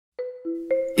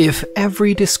If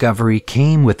every discovery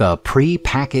came with a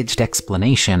pre-packaged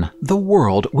explanation, the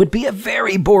world would be a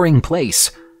very boring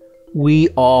place. We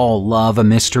all love a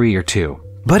mystery or two,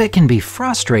 but it can be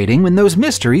frustrating when those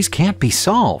mysteries can't be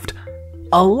solved.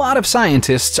 A lot of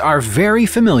scientists are very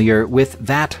familiar with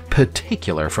that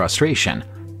particular frustration.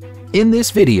 In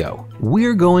this video,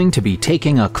 we're going to be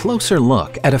taking a closer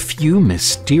look at a few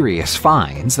mysterious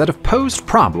finds that have posed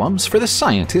problems for the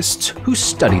scientists who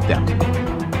studied them.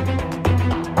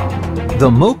 The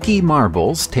Moki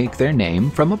marbles take their name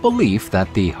from a belief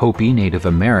that the Hopi Native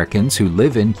Americans who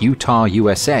live in Utah,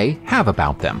 USA have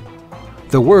about them.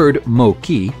 The word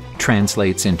Moki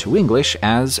translates into English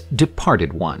as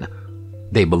departed one.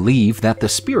 They believe that the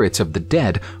spirits of the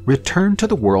dead return to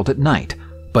the world at night,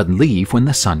 but leave when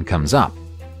the sun comes up.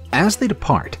 As they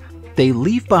depart, they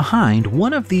leave behind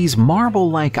one of these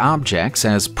marble-like objects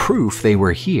as proof they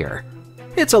were here.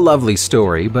 It's a lovely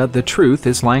story, but the truth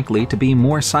is likely to be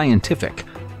more scientific.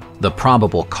 The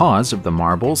probable cause of the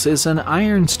marbles is an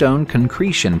ironstone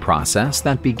concretion process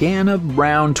that began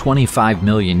around 25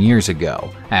 million years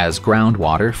ago, as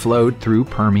groundwater flowed through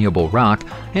permeable rock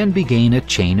and began a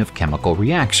chain of chemical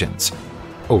reactions.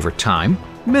 Over time,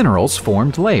 minerals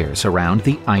formed layers around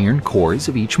the iron cores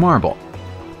of each marble.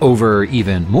 Over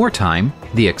even more time,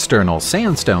 the external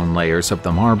sandstone layers of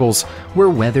the marbles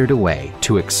were weathered away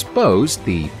to expose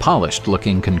the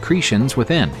polished-looking concretions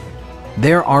within.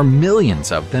 There are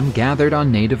millions of them gathered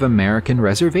on Native American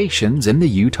reservations in the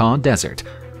Utah desert,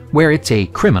 where it's a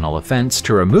criminal offense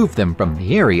to remove them from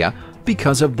the area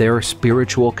because of their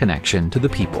spiritual connection to the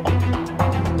people.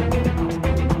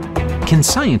 Can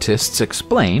scientists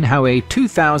explain how a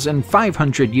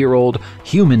 2,500-year-old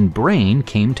human brain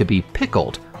came to be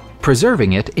pickled,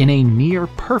 preserving it in a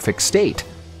near-perfect state?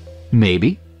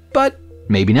 Maybe, but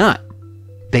maybe not.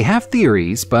 They have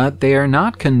theories, but they are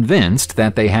not convinced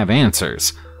that they have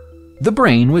answers. The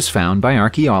brain was found by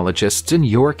archaeologists in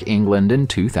York, England in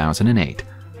 2008.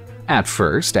 At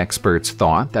first, experts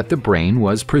thought that the brain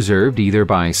was preserved either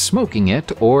by smoking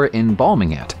it or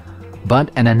embalming it,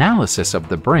 but an analysis of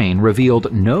the brain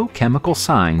revealed no chemical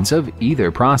signs of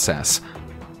either process.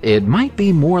 It might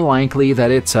be more likely that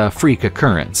it's a freak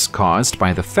occurrence caused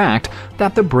by the fact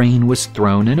that the brain was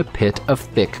thrown in a pit of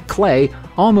thick clay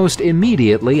almost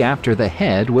immediately after the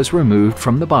head was removed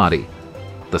from the body.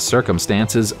 The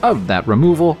circumstances of that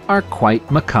removal are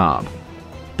quite macabre.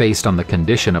 Based on the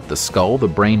condition of the skull the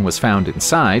brain was found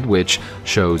inside, which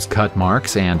shows cut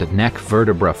marks and neck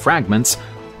vertebra fragments,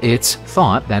 it's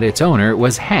thought that its owner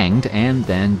was hanged and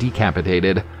then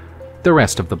decapitated. The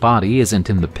rest of the body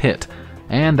isn't in the pit,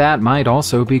 and that might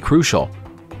also be crucial.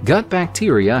 Gut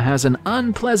bacteria has an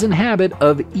unpleasant habit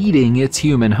of eating its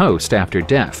human host after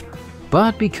death,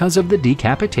 but because of the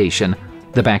decapitation,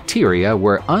 the bacteria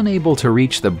were unable to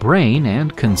reach the brain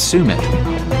and consume it.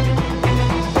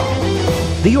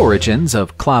 The origins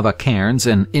of clava cairns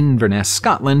in Inverness,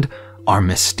 Scotland are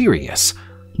mysterious,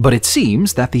 but it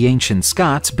seems that the ancient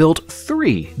Scots built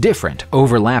 3 different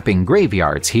overlapping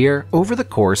graveyards here over the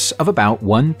course of about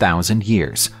 1,000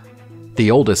 years. The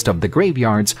oldest of the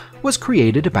graveyards was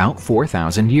created about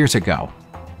 4,000 years ago.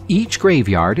 Each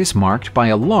graveyard is marked by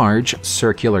a large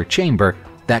circular chamber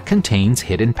that contains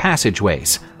hidden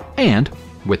passageways, and,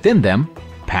 within them,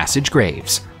 passage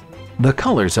graves. The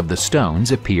colors of the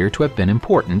stones appear to have been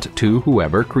important to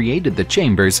whoever created the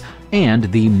chambers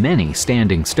and the many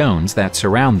standing stones that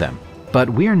surround them, but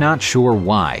we're not sure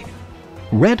why.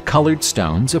 Red-colored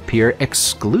stones appear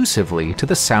exclusively to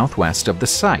the southwest of the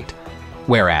site,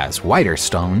 whereas whiter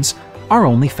stones are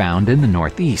only found in the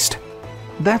northeast.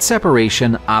 That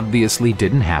separation obviously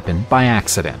didn't happen by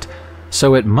accident,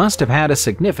 so it must have had a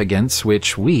significance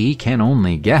which we can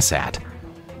only guess at.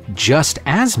 Just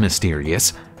as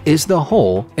mysterious is the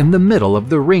hole in the middle of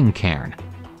the ring cairn.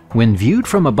 When viewed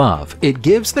from above, it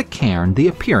gives the cairn the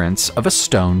appearance of a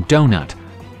stone donut.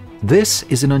 This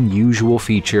is an unusual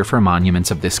feature for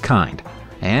monuments of this kind,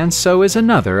 and so is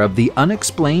another of the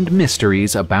unexplained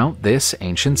mysteries about this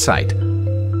ancient site.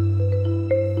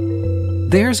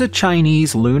 There's a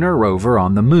Chinese lunar rover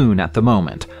on the moon at the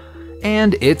moment,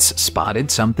 and it's spotted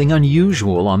something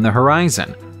unusual on the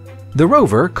horizon. The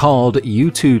rover, called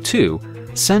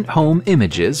U-22, sent home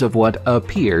images of what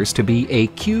appears to be a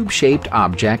cube-shaped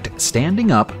object standing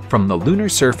up from the lunar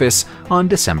surface on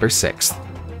December 6th.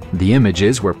 The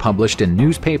images were published in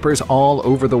newspapers all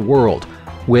over the world,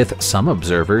 with some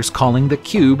observers calling the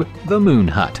cube the Moon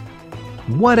Hut.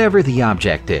 Whatever the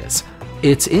object is,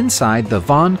 it's inside the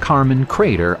Von Karman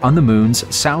crater on the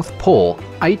Moon's south pole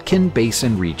Aitken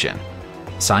Basin region.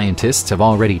 Scientists have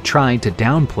already tried to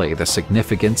downplay the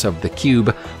significance of the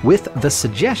cube with the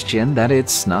suggestion that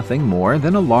it's nothing more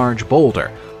than a large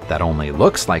boulder that only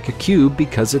looks like a cube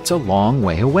because it's a long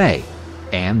way away,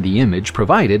 and the image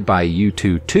provided by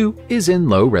U-22 is in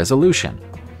low resolution.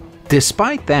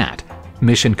 Despite that,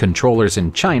 mission controllers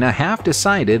in China have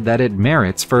decided that it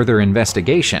merits further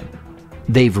investigation.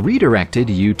 They've redirected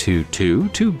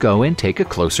U-22 to go and take a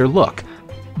closer look,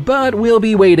 but we'll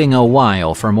be waiting a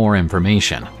while for more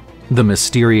information. The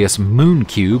mysterious moon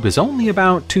cube is only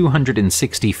about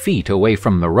 260 feet away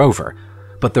from the rover,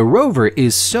 but the rover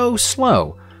is so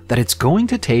slow that it's going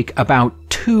to take about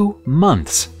 2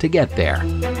 months to get there.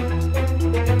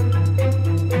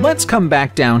 Let's come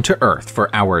back down to Earth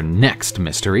for our next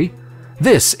mystery.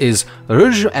 This is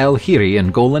Ruj El Hiri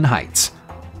in Golan Heights.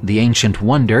 The ancient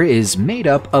wonder is made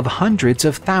up of hundreds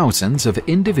of thousands of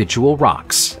individual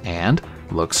rocks and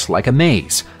looks like a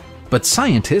maze, but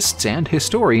scientists and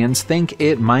historians think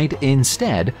it might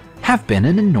instead have been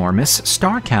an enormous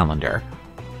star calendar.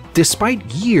 Despite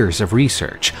years of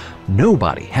research,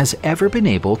 nobody has ever been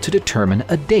able to determine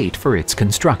a date for its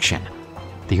construction.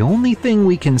 The only thing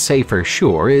we can say for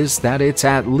sure is that it's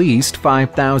at least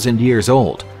 5,000 years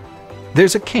old.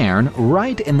 There's a cairn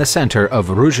right in the center of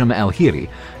Rujum El Hiri,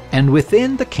 and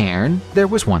within the cairn there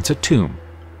was once a tomb,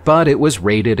 but it was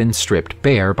raided and stripped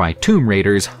bare by tomb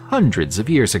raiders hundreds of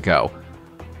years ago.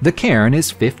 The cairn is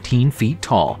 15 feet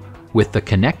tall, with the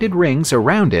connected rings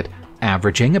around it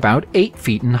averaging about 8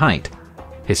 feet in height.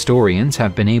 Historians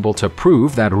have been able to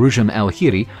prove that Rujum El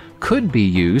Hiri could be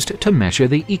used to measure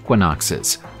the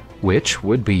equinoxes, which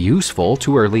would be useful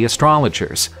to early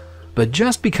astrologers. But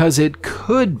just because it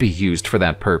could be used for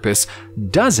that purpose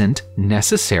doesn't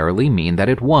necessarily mean that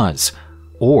it was,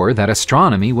 or that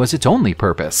astronomy was its only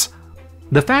purpose.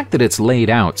 The fact that it's laid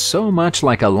out so much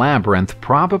like a labyrinth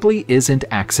probably isn't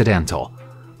accidental,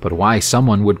 but why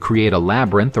someone would create a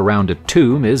labyrinth around a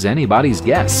tomb is anybody's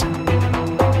guess.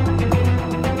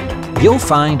 You'll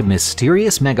find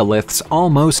mysterious megaliths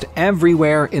almost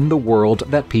everywhere in the world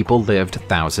that people lived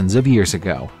thousands of years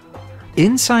ago.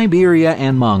 In Siberia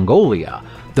and Mongolia,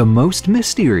 the most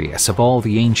mysterious of all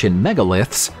the ancient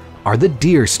megaliths are the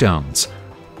deer stones.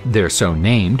 They're so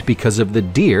named because of the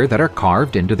deer that are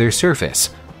carved into their surface.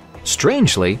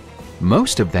 Strangely,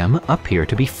 most of them appear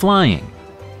to be flying.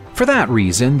 For that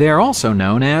reason, they're also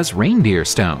known as reindeer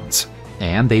stones,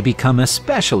 and they become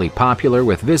especially popular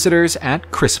with visitors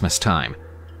at Christmas time.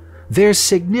 There's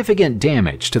significant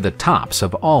damage to the tops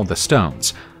of all the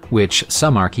stones, which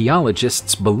some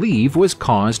archaeologists believe was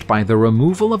caused by the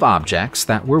removal of objects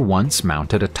that were once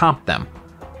mounted atop them.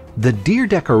 The deer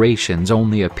decorations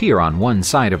only appear on one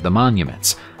side of the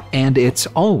monuments, and it's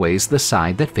always the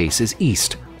side that faces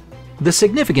east. The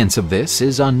significance of this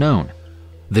is unknown.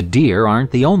 The deer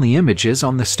aren't the only images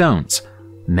on the stones.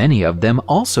 Many of them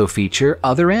also feature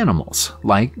other animals,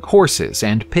 like horses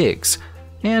and pigs,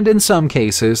 and in some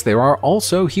cases there are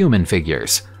also human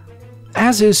figures.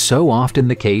 As is so often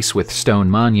the case with stone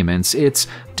monuments, it's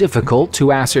difficult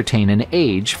to ascertain an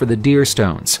age for the deer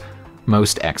stones.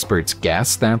 Most experts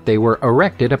guess that they were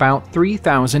erected about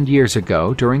 3,000 years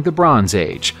ago during the Bronze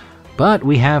Age, but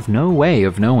we have no way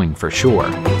of knowing for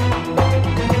sure.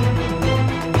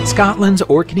 Scotland's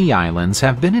Orkney Islands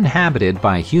have been inhabited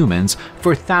by humans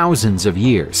for thousands of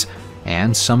years,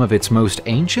 and some of its most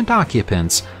ancient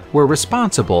occupants were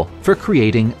responsible for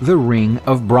creating the Ring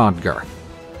of Brodgar.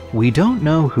 We don't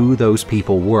know who those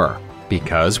people were,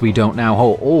 because we don't know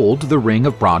how old the Ring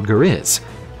of Brodgar is.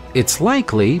 It's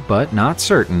likely, but not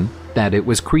certain, that it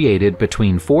was created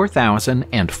between 4,000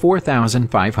 and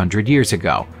 4,500 years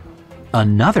ago.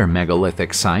 Another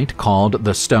megalithic site called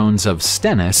the Stones of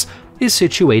Stennis is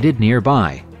situated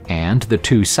nearby, and the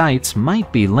two sites might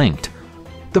be linked.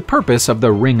 The purpose of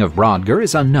the Ring of Brodgar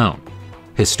is unknown.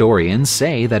 Historians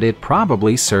say that it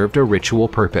probably served a ritual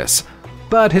purpose,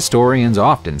 but historians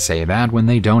often say that when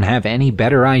they don't have any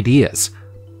better ideas.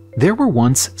 There were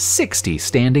once 60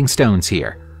 standing stones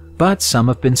here, but some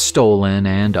have been stolen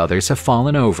and others have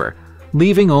fallen over,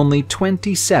 leaving only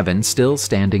 27 still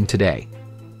standing today.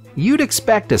 You'd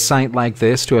expect a site like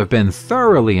this to have been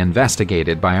thoroughly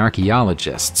investigated by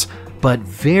archaeologists, but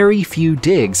very few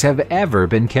digs have ever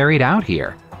been carried out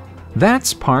here.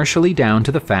 That's partially down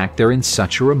to the fact they're in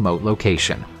such a remote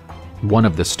location. One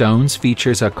of the stones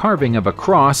features a carving of a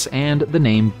cross and the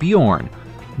name Bjorn,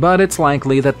 but it's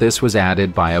likely that this was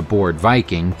added by a bored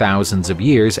Viking thousands of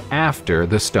years after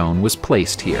the stone was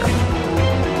placed here.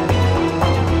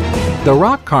 The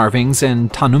rock carvings in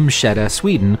Tanumshede,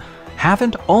 Sweden,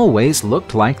 haven't always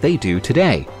looked like they do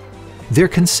today. They're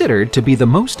considered to be the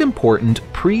most important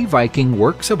pre-Viking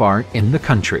works of art in the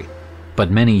country.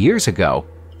 but many years ago,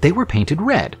 they were painted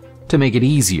red to make it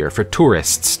easier for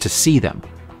tourists to see them.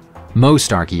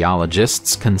 Most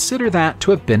archaeologists consider that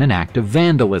to have been an act of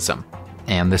vandalism,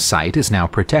 and the site is now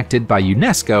protected by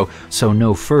UNESCO so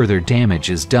no further damage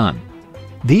is done.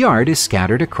 The art is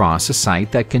scattered across a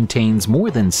site that contains more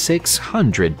than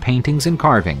 600 paintings and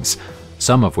carvings,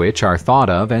 some of which are thought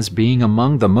of as being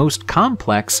among the most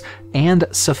complex and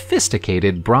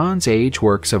sophisticated Bronze Age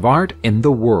works of art in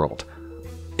the world.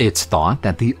 It's thought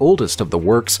that the oldest of the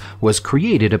works was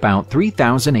created about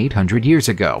 3,800 years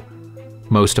ago.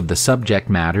 Most of the subject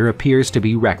matter appears to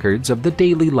be records of the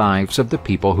daily lives of the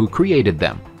people who created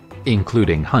them,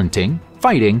 including hunting,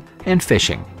 fighting, and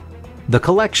fishing. The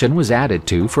collection was added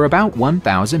to for about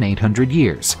 1,800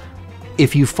 years.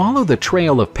 If you follow the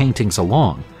trail of paintings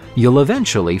along, you'll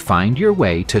eventually find your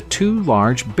way to two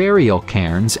large burial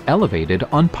cairns elevated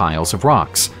on piles of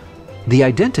rocks. The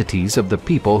identities of the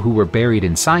people who were buried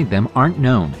inside them aren't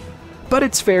known, but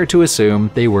it's fair to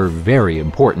assume they were very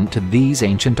important to these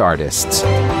ancient artists.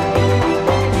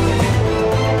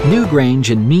 Newgrange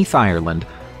in Meath, Ireland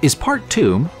is part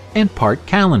tomb and part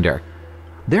calendar.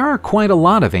 There are quite a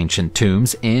lot of ancient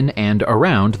tombs in and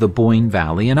around the Boyne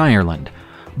Valley in Ireland,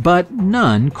 but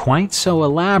none quite so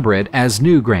elaborate as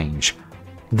Newgrange.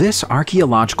 This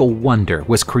archaeological wonder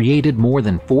was created more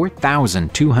than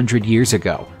 4,200 years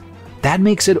ago. That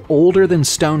makes it older than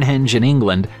Stonehenge in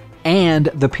England and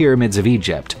the pyramids of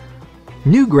Egypt.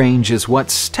 Newgrange is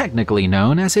what's technically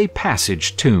known as a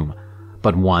passage tomb,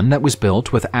 but one that was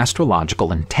built with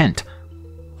astrological intent.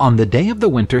 On the day of the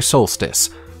winter solstice,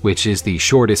 which is the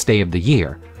shortest day of the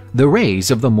year, the rays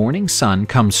of the morning sun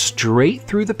come straight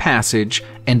through the passage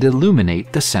and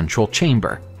illuminate the central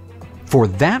chamber. For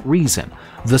that reason,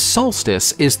 the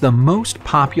solstice is the most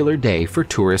popular day for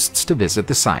tourists to visit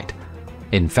the site.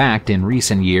 In fact, in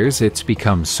recent years, it's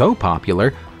become so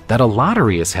popular that a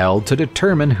lottery is held to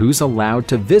determine who's allowed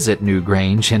to visit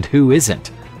Newgrange and who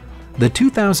isn't. The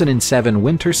 2007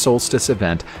 Winter Solstice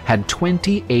event had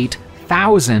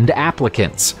 28,000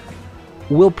 applicants.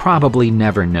 We'll probably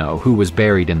never know who was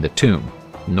buried in the tomb,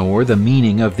 nor the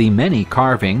meaning of the many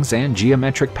carvings and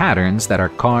geometric patterns that are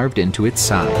carved into its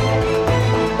side.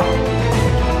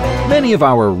 Many of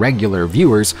our regular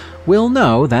viewers will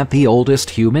know that the oldest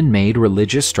human-made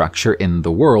religious structure in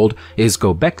the world is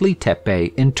Göbekli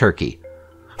Tepe in Turkey.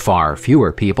 Far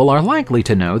fewer people are likely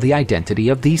to know the identity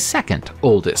of the second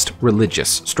oldest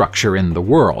religious structure in the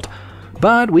world,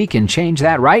 but we can change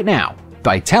that right now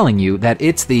by telling you that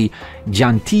it's the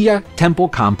Jantia Temple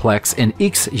Complex in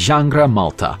Xangra,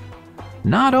 Malta.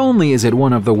 Not only is it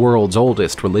one of the world's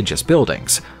oldest religious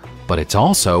buildings, but it's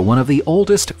also one of the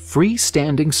oldest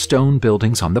freestanding stone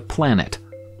buildings on the planet.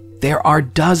 There are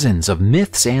dozens of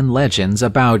myths and legends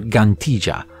about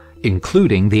Gantija,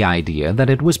 including the idea that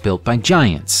it was built by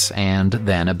giants and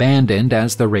then abandoned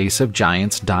as the race of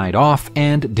giants died off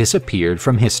and disappeared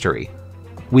from history.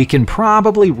 We can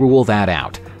probably rule that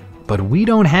out, but we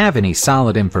don't have any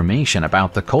solid information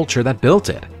about the culture that built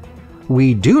it.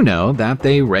 We do know that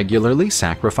they regularly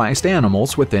sacrificed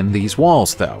animals within these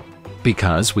walls, though,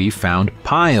 because we've found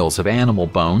piles of animal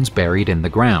bones buried in the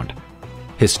ground.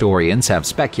 Historians have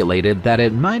speculated that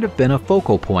it might have been a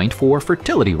focal point for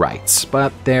fertility rites,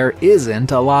 but there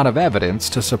isn't a lot of evidence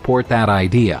to support that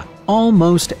idea.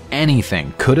 Almost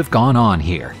anything could have gone on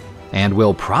here, and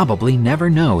we'll probably never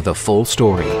know the full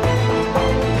story.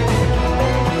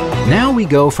 Now we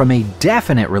go from a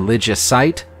definite religious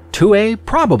site to a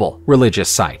probable religious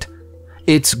site.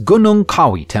 It's Gunung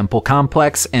Kawi Temple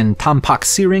Complex in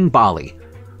Tampaksiring, Bali.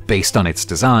 Based on its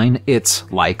design,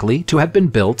 it's likely to have been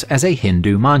built as a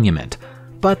Hindu monument,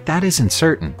 but that isn't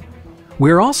certain.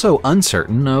 We're also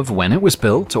uncertain of when it was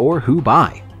built or who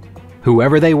by.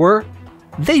 Whoever they were,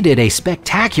 they did a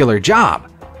spectacular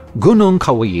job. Gunung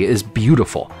Kawi is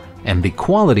beautiful, and the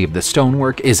quality of the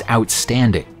stonework is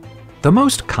outstanding. The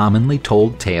most commonly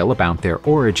told tale about their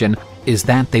origin is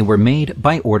that they were made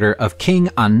by order of King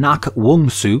Anak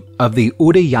Wungsu of the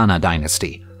Udayana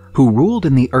dynasty, who ruled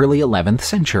in the early 11th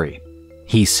century.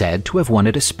 He's said to have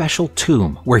wanted a special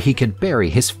tomb where he could bury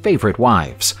his favorite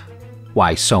wives.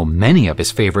 Why so many of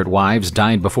his favorite wives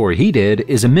died before he did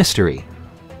is a mystery.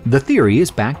 The theory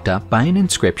is backed up by an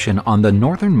inscription on the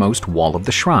northernmost wall of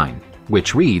the shrine,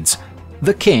 which reads,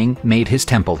 "The king made his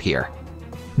temple here."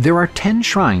 There are 10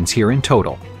 shrines here in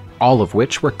total, all of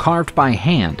which were carved by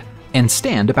hand and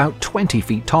stand about 20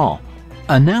 feet tall.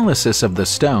 Analysis of the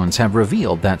stones have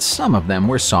revealed that some of them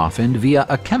were softened via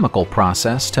a chemical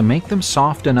process to make them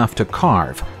soft enough to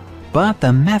carve, but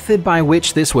the method by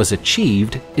which this was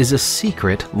achieved is a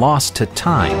secret lost to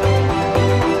time.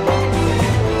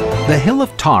 The Hill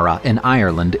of Tara in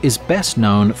Ireland is best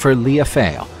known for Lia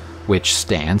Fáil, which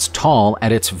stands tall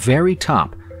at its very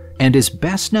top and is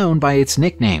best known by its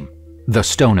nickname, the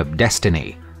Stone of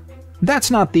Destiny. That's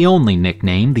not the only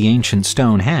nickname the ancient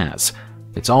stone has.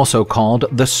 It's also called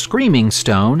the Screaming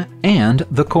Stone and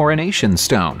the Coronation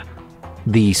Stone.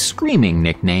 The Screaming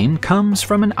nickname comes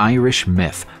from an Irish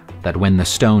myth that when the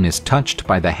stone is touched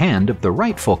by the hand of the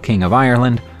rightful King of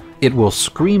Ireland, it will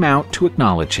scream out to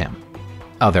acknowledge him.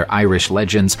 Other Irish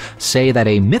legends say that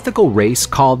a mythical race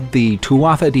called the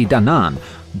Tuatha Dé Danann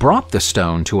brought the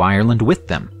stone to Ireland with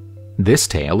them. This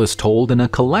tale is told in a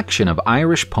collection of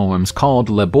Irish poems called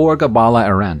Le Borga Bala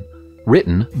Aran,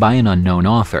 written by an unknown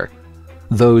author.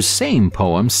 Those same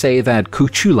poems say that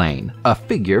Cuchulainn, a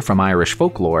figure from Irish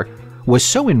folklore, was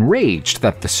so enraged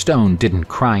that the stone didn't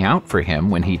cry out for him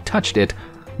when he touched it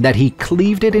that he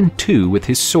cleaved it in two with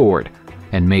his sword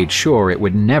and made sure it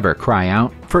would never cry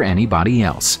out for anybody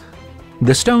else.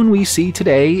 The stone we see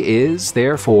today is,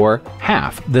 therefore,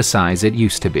 half the size it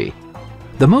used to be.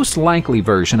 The most likely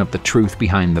version of the truth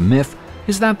behind the myth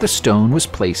is that the stone was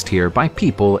placed here by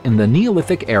people in the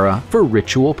Neolithic era for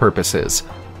ritual purposes.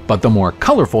 But the more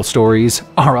colorful stories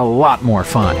are a lot more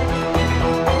fun.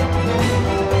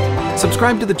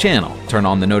 Subscribe to the channel, turn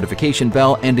on the notification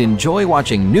bell, and enjoy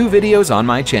watching new videos on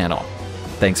my channel.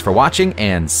 Thanks for watching,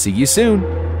 and see you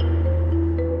soon!